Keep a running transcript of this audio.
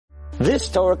This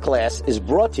Torah class is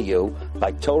brought to you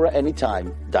by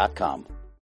TorahAnytime.com.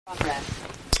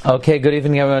 Okay, good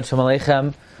evening everyone. Shalom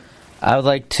Aleichem. I would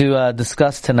like to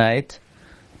discuss tonight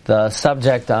the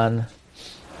subject on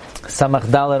Samach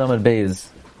Dalet Amud Beis,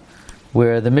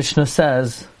 where the Mishnah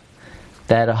says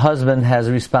that a husband has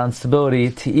a responsibility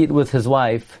to eat with his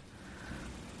wife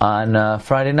on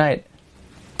Friday night.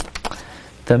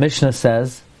 The Mishnah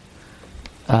says,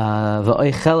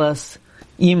 "V'oichelas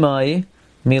imai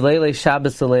mileile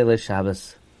Shabbos leile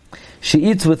Shabbos." She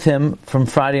eats with him from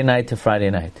Friday night to Friday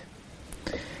night.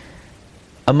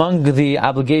 Among the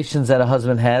obligations that a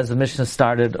husband has, the Mishnah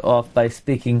started off by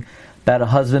speaking about a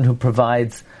husband who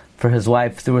provides for his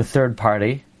wife through a third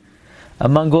party.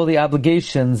 Among all the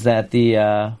obligations that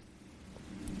the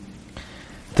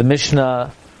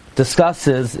Mishnah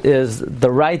discusses is the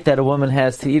right that a woman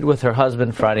has to eat with her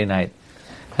husband Friday night.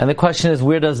 And the question is,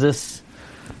 where does this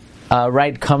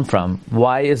right come from?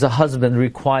 Why is a husband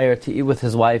required to eat with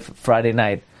his wife Friday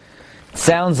night? It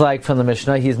sounds like from the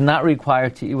Mishnah he's not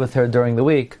required to eat with her during the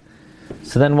week.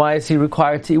 So then why is he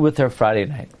required to eat with her Friday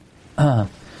night?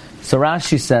 So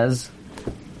Rashi says,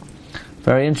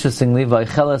 very interestingly,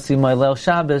 Vaychelas imay leil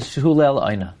Shabbos shehu leil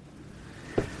Oina.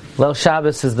 Leil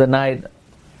Shabbos is the night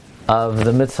of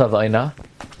the mitzvah of Oina.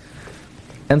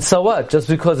 And so what? Just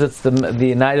because it's the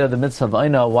night of the mitzvah of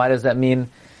Oina, why does that mean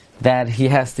that he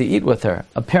has to eat with her?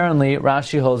 Apparently,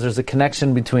 Rashi holds there's a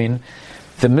connection between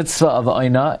the mitzvah of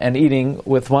Oina and eating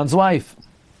with one's wife.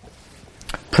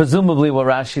 Presumably what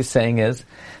Rashi is saying is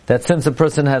that since a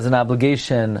person has an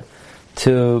obligation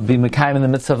to be mekayim in the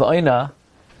mitzvah of Oina,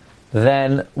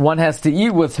 then one has to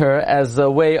eat with her as a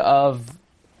way of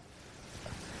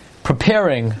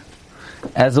preparing,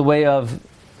 as a way of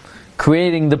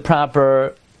creating the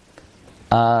proper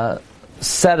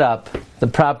setup, the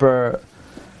proper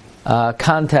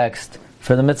context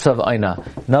for the mitzvah of Oina.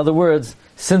 In other words,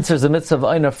 since there's a mitzvah of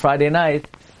Oina Friday night,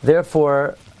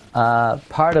 therefore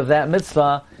part of that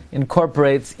mitzvah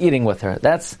incorporates eating with her.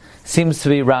 That seems to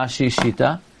be Rashi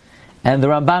Shita. And the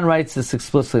Ramban writes this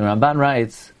explicitly. Ramban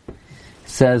writes,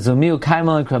 says, Umiu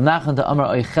kaimal Rav Nachman to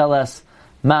Amar oichelas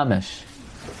mamish.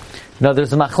 No,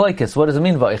 there's a machlokes. What does it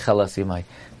mean by oichelas imay?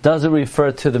 Does it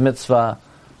refer to the mitzvah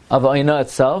of Oina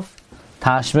itself,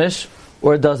 tashmish,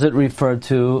 or does it refer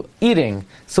to eating?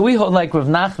 So we hold like Rav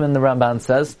Nachman, the Ramban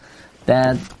says,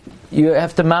 that you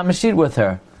have to mamish eat with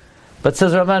her. But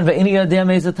says Ramban, ve'ini yadeh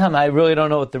me'izatam, I really don't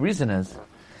know what the reason is.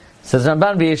 Says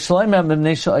Ramban, ve'yishloimem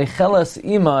b'mnei she'oichelas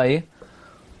imay,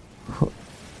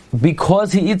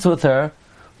 because he eats with her,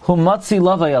 hu matzi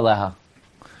lavay aleha,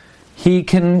 he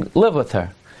can live with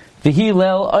her. V'hi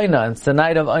leil Oina, it's the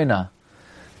night of Oina.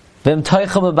 V'im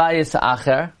toicha b'bayis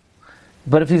acher,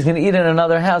 but if he's going to eat in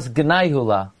another house,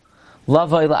 gnayhula,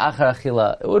 lavay la'achar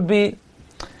achila, it would be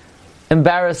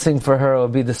embarrassing for her, it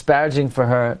would be disparaging for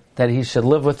her that he should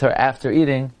live with her after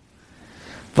eating.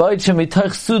 If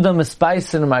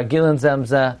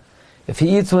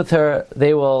he eats with her,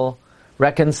 they will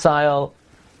reconcile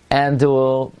and it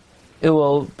will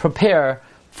prepare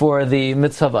for the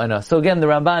mitzvah of Oina. So again, the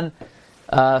Ramban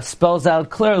spells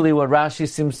out clearly what Rashi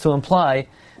seems to imply,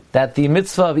 that the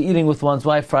mitzvah of eating with one's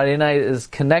wife Friday night is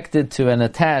connected to and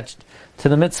attached to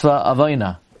the mitzvah of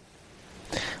Oina.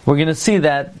 We're going to see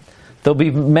that there'll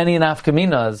be many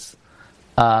nafkaminas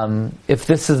if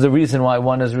this is the reason why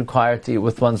one is required to eat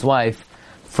with one's wife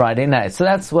Friday night. So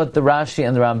that's what the Rashi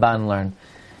and the Ramban learn.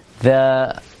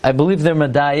 I believe they're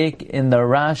medayik in the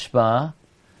Rashba,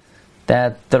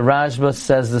 that the Rashba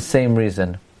says the same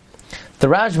reason. The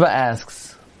Rashba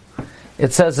asks,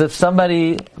 it says if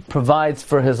somebody provides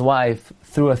for his wife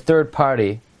through a third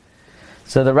party,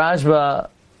 so the Rashba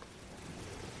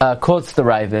quotes the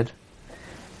Ravid,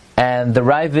 and the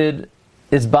Ravid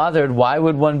is bothered, why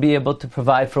would one be able to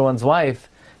provide for one's wife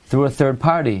through a third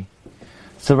party?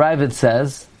 So Ravid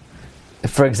says,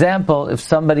 for example, if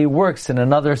somebody works in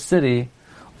another city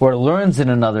or learns in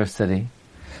another city,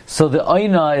 so the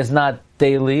Oina is not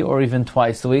daily or even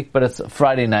twice a week, but it's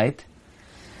Friday night,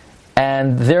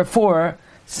 and therefore,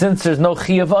 since there's no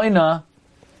Chi of Oina,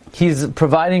 he's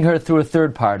providing her through a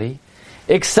third party,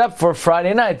 except for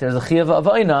Friday night, there's a Chi of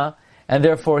Oina, and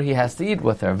therefore he has to eat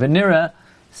with her. Venira,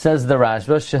 says the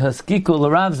Rashba, shehaskiku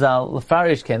l'Ravzal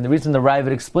l'farishken. The reason the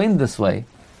Ravid explained this way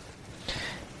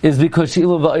is because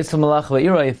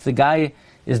if the guy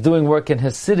is doing work in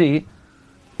his city,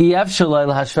 he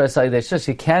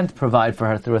can't provide for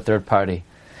her through a third party.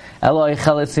 He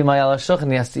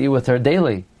has to eat with her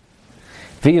daily.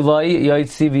 And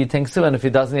if he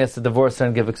doesn't, he has to divorce her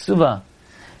and give a ksuba,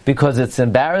 because it's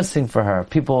embarrassing for her.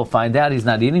 People will find out he's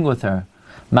not eating with her.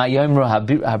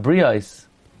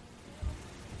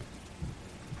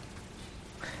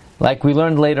 Like we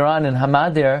learned later on in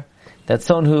Hamadir, that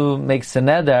someone who makes a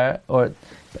neder, or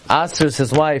asers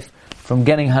his wife from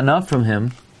getting hana from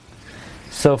him,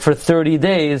 so for 30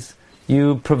 days,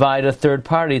 you provide a third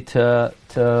party to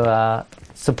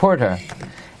support her.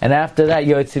 And after that,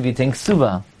 Yoitziv eating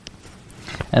Ksuba.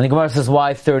 And the Gemara says,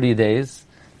 why 30 days?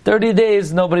 30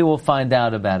 days, nobody will find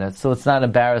out about it. So it's not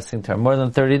embarrassing to her. More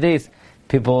than 30 days,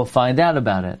 people will find out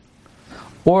about it.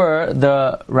 Or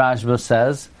the Rashba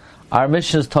says, our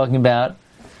mission is talking about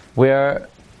where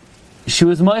she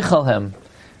was moichel him.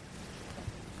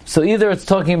 So either it's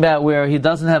talking about where he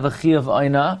doesn't have a chi of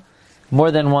aina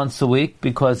more than once a week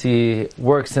because he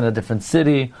works in a different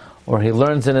city or he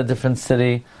learns in a different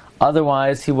city.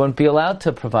 Otherwise, he wouldn't be allowed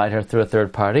to provide her through a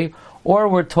third party. Or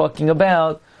we're talking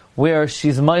about where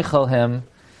she's moichel him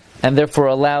and therefore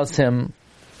allows him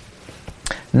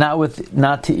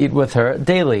not to eat with her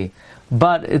daily.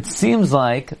 But it seems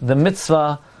like the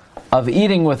mitzvah of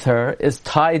eating with her is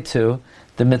tied to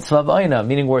the mitzvah of aina,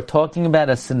 meaning we're talking about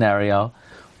a scenario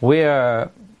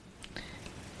where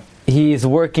he's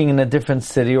working in a different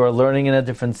city or learning in a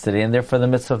different city, and therefore the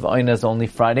mitzvah of aina is only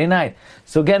Friday night.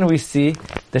 So again, we see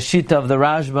the shita of the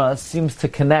Rashba seems to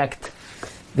connect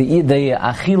the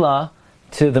achila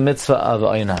to the mitzvah of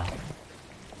aina.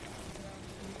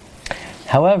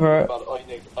 However,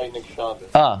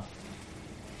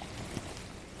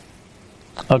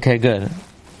 okay, good.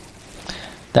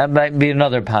 That might be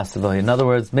another possibility. In other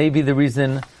words, maybe the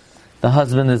reason the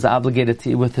husband is obligated to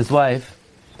eat with his wife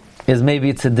is maybe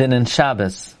it's a din in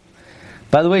Shabbos.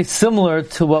 By the way, similar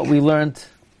to what we learned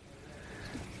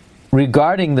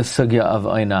regarding the sugya of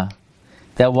Oina,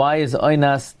 that why is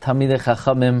Oinas Tamidei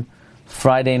Chachamim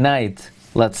Friday night,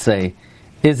 let's say?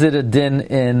 Is it a din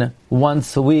in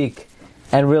once a week,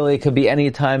 and really it could be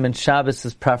any time and Shabbos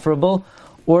is preferable?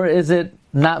 Or is it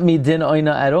not midin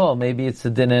Oina at all? Maybe it's a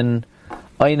din in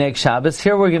Oinek Shabbos.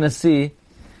 Here we're going to see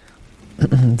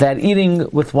that eating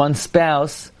with one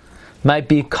spouse might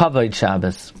be kavod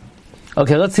Shabbos.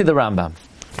 Okay, let's see the Rambam.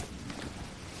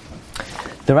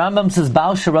 The Rambam says,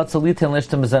 "Baal sheratz litin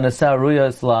lishtem zanasah ruya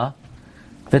isla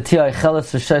v'tiyah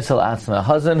chelas v'shaisel atzma." A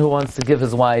husband who wants to give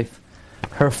his wife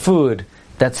her food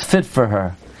that's fit for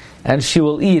her, and she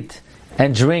will eat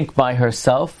and drink by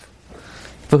herself.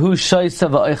 V'hu shaisa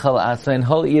v'oichel atzma, and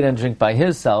he'll eat and drink by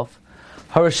himself.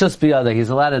 Harashus biyada, he's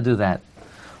allowed to do that.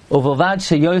 Uvilvad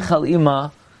sheyoichel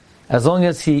ima, as long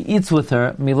as he eats with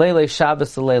her, milele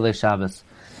Shabbos to lele Shabbos,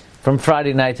 from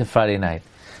Friday night to Friday night.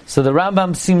 So the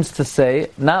Rambam seems to say,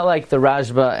 not like the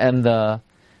Rashba and the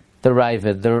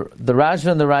Ravid. The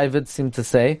Rashba and the Ravid seem to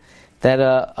say that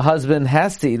a husband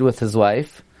has to eat with his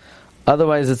wife,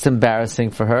 otherwise it's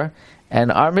embarrassing for her.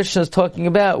 And our mission is talking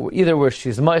about either where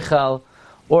she's moichel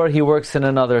or he works in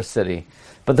another city.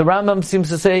 But the Rambam seems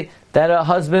to say that a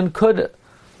husband could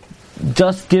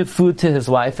just give food to his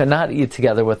wife and not eat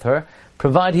together with her,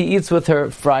 provided he eats with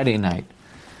her Friday night.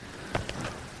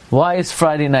 Why is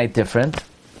Friday night different?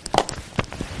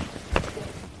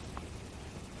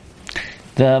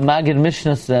 The Maggid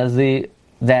Mishnah says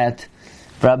that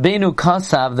Rabbeinu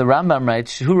Kasav, the Rambam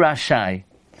writes, Hu Rashai,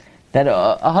 that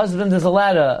a husband is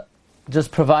allowed to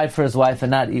just provide for his wife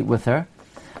and not eat with her.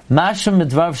 Masham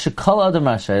midvarv shekol adam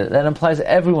rashai, that implies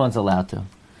everyone's allowed to.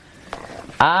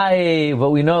 But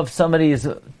we know if somebody is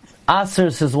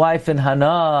asers his wife in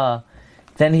hana,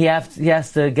 then he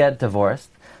has to get divorced.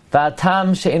 Why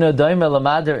does the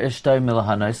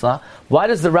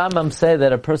Rambam say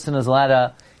that a person is allowed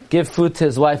to give food to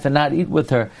his wife and not eat with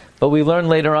her? But we learn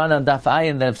later on Daf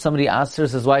Ayin that if somebody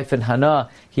asers his wife in hana,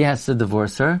 he has to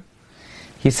divorce her.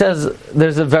 He says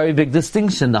there's a very big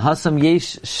distinction. The hasam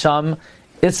yesh sham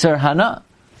itzer hana.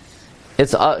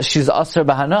 She's aser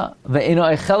bahana ve'eno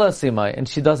echela simai, and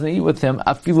she doesn't eat with him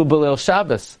afilu b'leil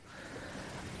Shabbos.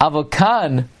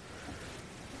 Avokan,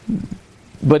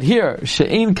 but here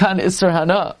she'ein kan itzer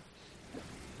hana.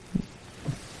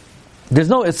 There's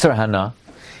no itzer hana.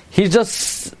 He's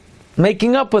just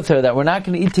making up with her that we're not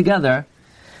going to eat together.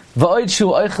 V'oid shu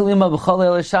oichel ima b'chol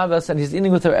leil Shabbos, and he's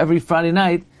eating with her every Friday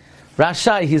night.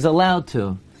 Rashai, he's allowed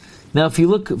to. Now, if you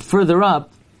look further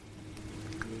up,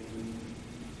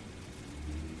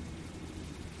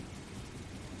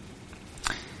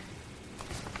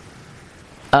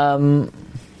 the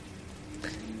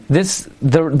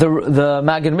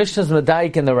Maggid Mishnah is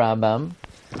Madaik in the Rambam,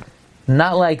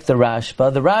 not like the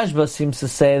Rashba. The Rashba seems to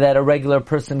say that a regular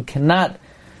person cannot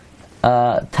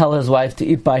tell his wife to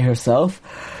eat by herself.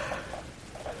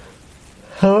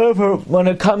 However, when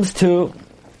it comes to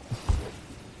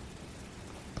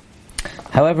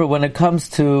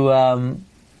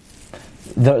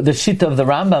the shita of the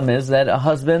Rambam is that a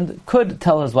husband could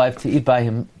tell his wife to eat by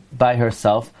by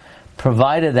herself,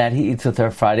 provided that he eats with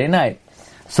her Friday night.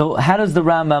 So how does the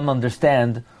Rambam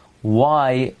understand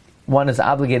why one is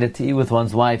obligated to eat with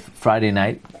one's wife Friday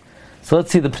night? So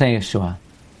let's see the Pnei Yeshua.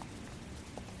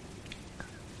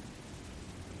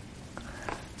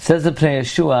 Says the Pnei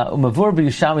Yeshua, Umavur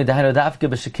b'Yushalmi dahainu dafke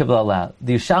b'shekibla alal.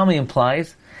 The Yushalmi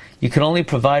implies you can only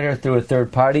provide her through a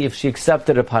third party if she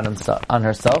accepted it on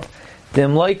herself. The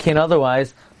Imloi can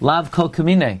otherwise, lav kol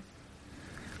kamine.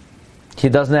 He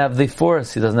doesn't have the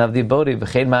force, he doesn't have the ability.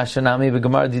 V'chein ma'ashanami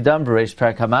v'gemar didam b'reish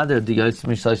parak hamader diyosim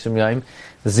mishlashim yoyim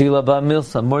zila ba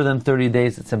milsa. More than 30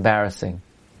 days, it's embarrassing.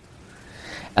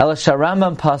 Ela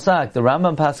sharambam pasak, the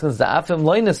Rambam paskins the afim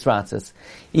loy nisratzis.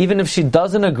 Even if she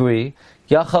doesn't agree,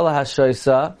 yachal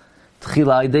hashoisa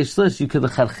tchila idei shlish, you could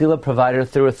l'chadchila provide her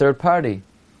through a third party.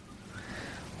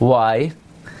 Why?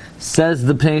 Says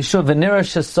the Pnei Yeshua, v'nira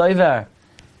shesoiver.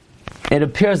 It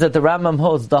appears that the Rambam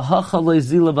holds the hacha lo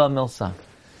zila ba milsa,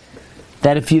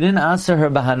 that if you didn't answer her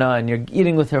bahana and you're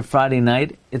eating with her Friday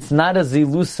night, it's not a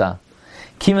zilusa.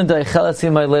 Kiman doichelas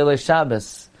imay leilei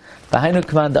Shabbos. B'hainu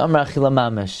k'man da'amar achila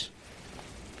mamish.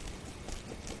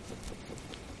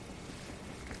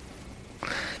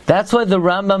 That's why the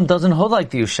Rambam doesn't hold like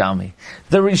the Yushalmi.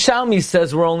 The Rishalmi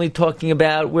says we're only talking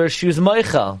about where she was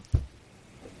moichel.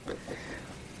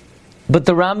 But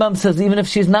the Rambam says even if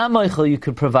she's not moichel, you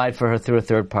could provide for her through a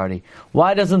third party.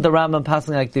 Why doesn't the Rambam pass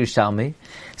like the Yushalmi?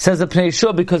 Says the Pnei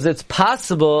Yeshua, because it's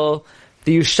possible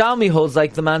the Yushalmi holds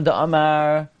like the man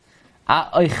da'amar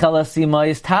oichel asima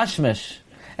is tashmish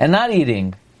and not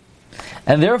eating,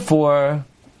 and therefore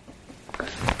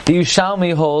the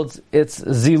Yushalmi holds it's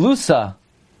zilusa.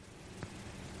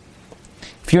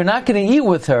 If you're not going to eat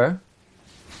with her,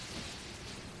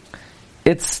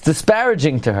 it's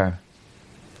disparaging to her.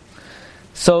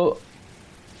 So,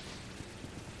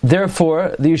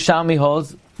 therefore, the Yushalmi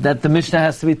holds that the Mishnah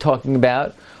has to be talking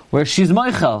about where she's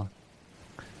moichel.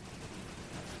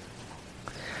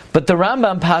 But the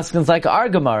Rambam paskins like our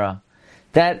Gemara,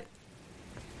 that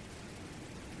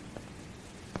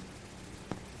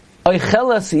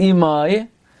oichelas imai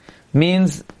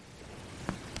means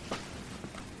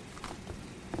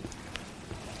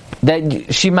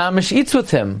that she mamish eats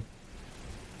with him.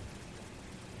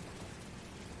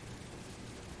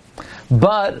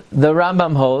 But the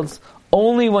Rambam holds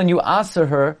only when you aser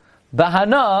her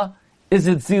bahana is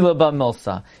it zila ba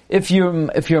milsa. If you're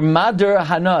mader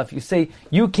hana, if you say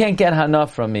you can't get hana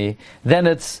from me, then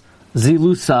it's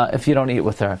zilusa if you don't eat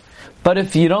with her. But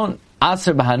if you don't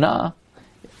aser bahana,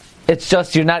 it's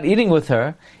just you're not eating with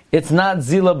her. It's not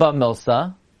zila ba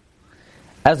milsa,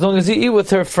 as long as you eat with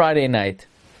her Friday night.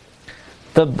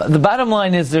 The bottom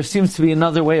line is there seems to be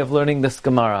another way of learning this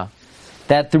Gemara,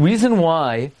 that the reason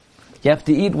why you have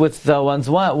to eat with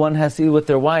one has to eat with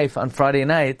their wife on Friday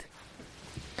night,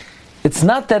 it's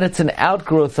not that it's an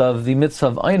outgrowth of the mitzvah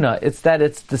of Oina, it's that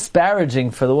it's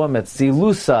disparaging for the woman. It's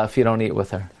zilusa if you don't eat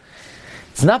with her.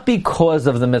 It's not because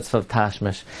of the mitzvah of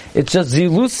tashmish. It's just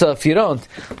zilusa if you don't.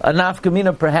 A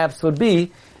nafkamina perhaps would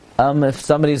be if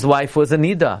somebody's wife was a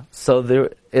nida. So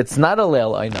it's not a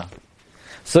leil Oina.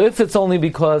 So if it's only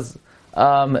because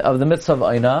of the mitzvah of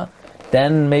Oina,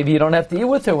 then maybe you don't have to eat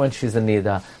with her when she's a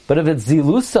nida. But if it's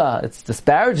zilusa, it's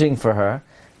disparaging for her,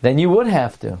 then you would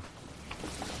have to.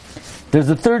 There's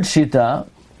a third shita,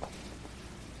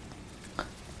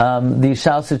 the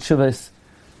Shalsit Shuvas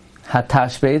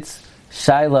Hatashbeitz,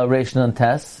 Shaila Reish Nun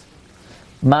Tes,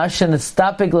 Mashen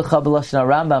Estapik L'cha B'Lashon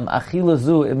Rambam, Achila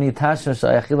Zu Imni Tashmish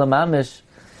Achila Mamish,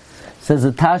 says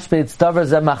the Tashbeitz Davar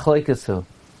Zeh Machloikesu.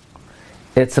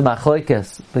 It's a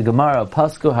Machloikes, the Gemara,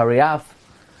 Pasku Hariaf,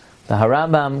 the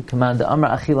Harambam command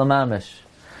Amar Achila Mamish.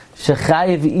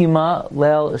 Shechayiv ima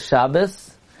leil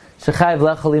Shabbos. Shechayiv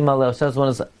lechal ima leil Shabbos. One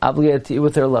is obligated to eat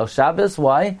with her leil Shabbos.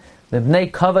 Why?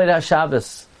 Mibnei kavod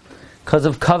HaShabbos. Because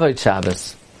of kavod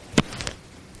Shabbos.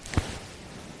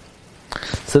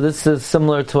 So this is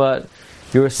similar to what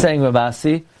you were saying,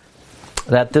 Rabasi,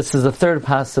 that this is a third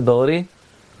possibility.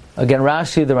 Again,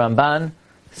 Rashi, the Ramban,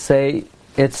 say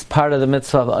it's part of the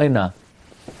mitzvah of Oina.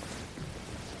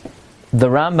 The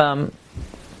Rambam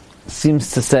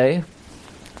seems to say,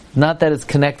 not that it's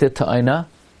connected to Oina,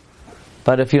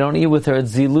 but if you don't eat with her,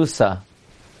 it's zilusa.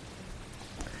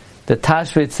 The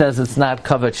Tashbet says it's not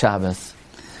covered Shabbos.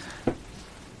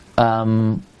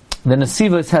 The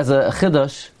Nesivos has a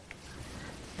chidush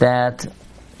that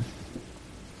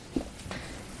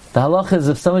the halach is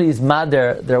if somebody is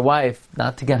mader their wife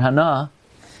not to get hana,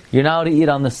 you're not allowed to eat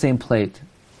on the same plate.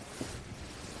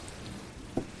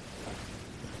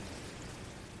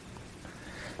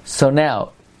 So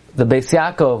now, the Beis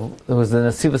Yaakov, who was the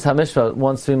Nesivos HaMishpah,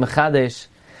 wants to be mechadesh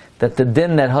that the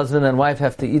din that husband and wife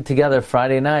have to eat together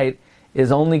Friday night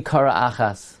is only kara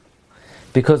achas.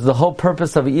 Because the whole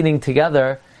purpose of eating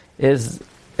together is,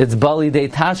 it's bali de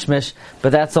tashmish,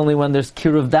 but that's only when there's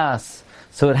kiruv das.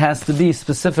 So it has to be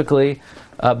specifically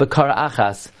bekara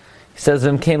achas. He says,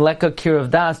 "V'mkein leka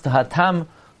kiruv das hatam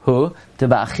hu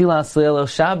deba'achilas leil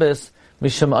Shabbos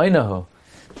mishum oinahu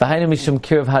v'hainu mishum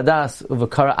kiruv hadas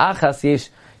uvekara achas yesh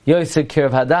yoyser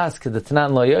kiruv hadas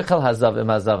kedetanan lo yochel hazav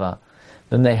imazava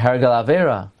v'mnei hargal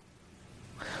avera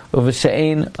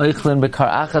uv'she'ein oichlin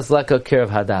bekara achas leka kiruv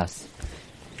hadas."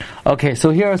 Okay, so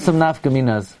here are some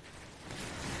nafkaminas.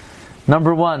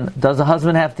 Number one, does a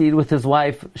husband have to eat with his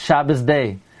wife Shabbos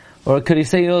day? Or could he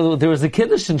say, there was a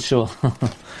kiddush in shul?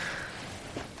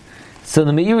 So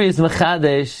the Meiri is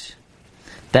mechadesh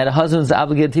that a husband is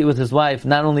obligated to eat with his wife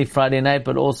not only Friday night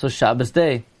but also Shabbos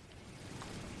day.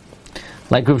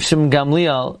 Like Rav Shimon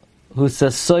Gamliel, who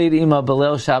says, "Soid ima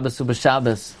belel Shabbos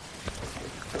u'b'Shabbos."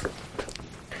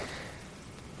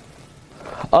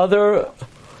 Other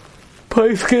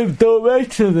poskim don't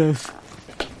mention this.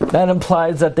 That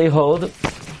implies that they hold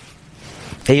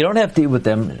that you don't have to eat with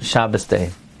them Shabbos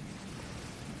day.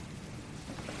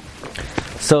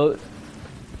 So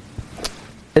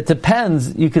it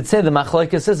depends. You could say the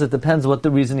machlokes is, it depends what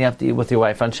the reason you have to eat with your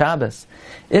wife on Shabbos.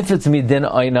 If it's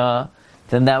midin oina,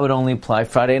 then that would only apply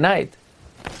Friday night.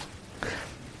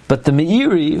 But the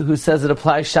Meiri, who says it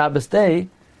applies Shabbos day,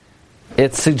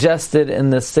 it's suggested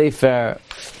in the Sefer.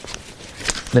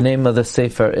 The name of the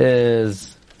Sefer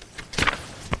is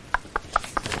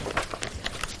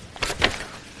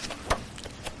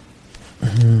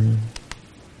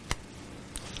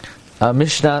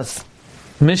Mishnas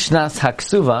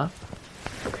Haksuva.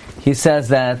 He says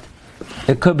that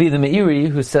it could be the Meiri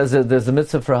who says that there's a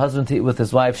mitzvah for a husband to eat with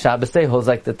his wife Shabbos day, holds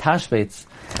like the Tashbetz,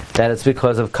 that it's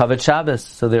because of Kavod Shabbos.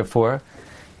 So therefore,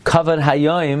 Kavod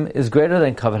Hayoim is greater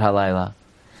than Kavod Halayla.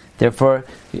 Therefore,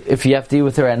 if you have to eat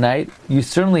with her at night, you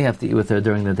certainly have to eat with her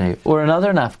during the day. Or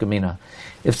another nafkamina,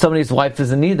 if somebody's wife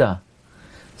is a nida.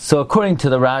 So according to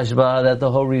the Rashba, that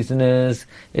the whole reason is,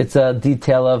 it's a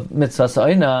detail of mitzvah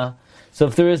sa'ina. So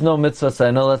if there is no mitzvah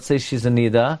sa'ina, let's say she's a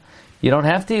nida, you don't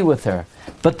have to eat with her.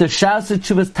 But the Shas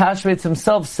Chuvas Tashbetz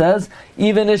himself says,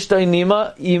 even ishtoi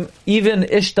nida,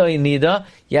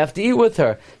 you have to eat with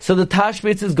her. So the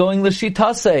Tashbetz is going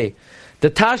l'shitase. The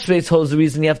Tashbetz holds the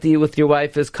reason you have to eat with your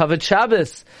wife is Kavod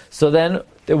Shabbos. So then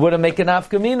it wouldn't make an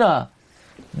afkamina.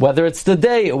 Whether it's the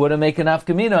day, it wouldn't make an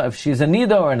afkamina if she's a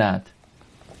nida or not.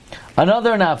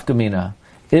 Another nafkamina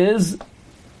is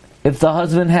if the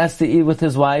husband has to eat with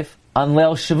his wife on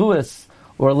Leil Shavuos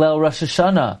or Leil Rosh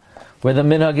Hashanah, where the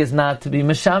minhag is not to be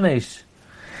mishamesh.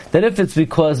 That if it's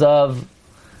because of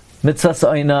mitzvah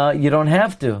sa'ina, you don't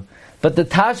have to. But the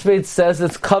Tashbetz says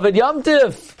it's Kavod Yom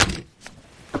Tif.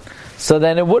 So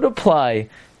then it would apply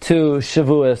to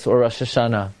Shavuos or Rosh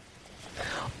Hashanah.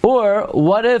 Or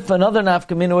what if another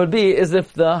nafkamina would be is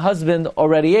if the husband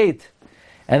already ate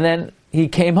and then he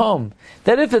came home.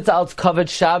 That if it's out Kavod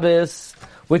Shabbos,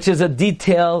 which is a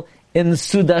detail in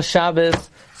Suda Shabbos,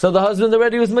 so the husband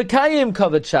already was Mekayim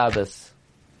Kavod Shabbos.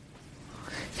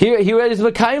 He already is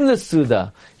Mekayim the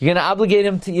Suda. You're going to obligate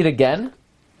him to eat again?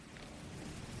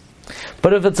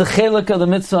 But if it's a chelik of the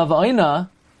mitzvah of Oina,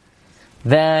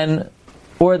 then,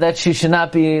 or that she should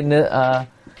not be, it's a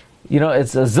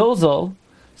zilzul,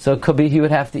 so it could be he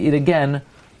would have to eat again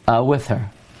with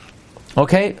her.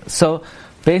 Okay, so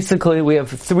basically we have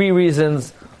three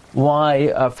reasons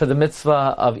why for the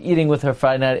mitzvah of eating with her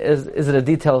Friday night. Is it a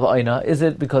detail of Oina? Is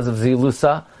it because of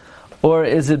Zilusa? Or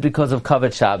is it because of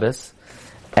Kavod Shabbos?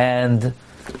 And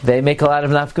they make a lot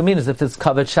of nafkaminas. If it's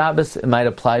Kavod Shabbos, it might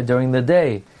apply during the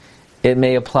day. It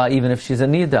may apply even if she's a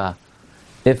nida.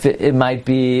 If it might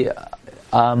be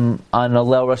on a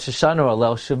Leil Rosh Hashanah or a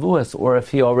Leil Shavuos, or if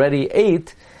he already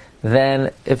ate,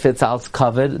 then if it's out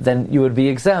covered, then you would be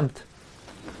exempt.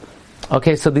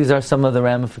 Okay, so these are some of the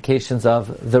ramifications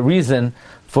of the reason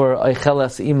for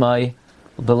Eichelas Imai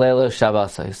B'Leila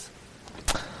Shabbosais.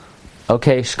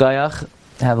 Okay, Shkayach,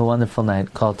 have a wonderful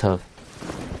night. Kol Tov.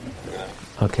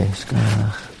 Okay,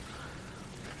 Shkayach.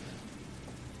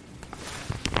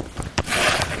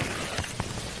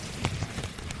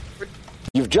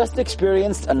 You've just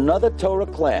experienced another Torah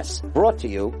class brought to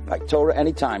you by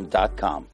TorahAnytime.com.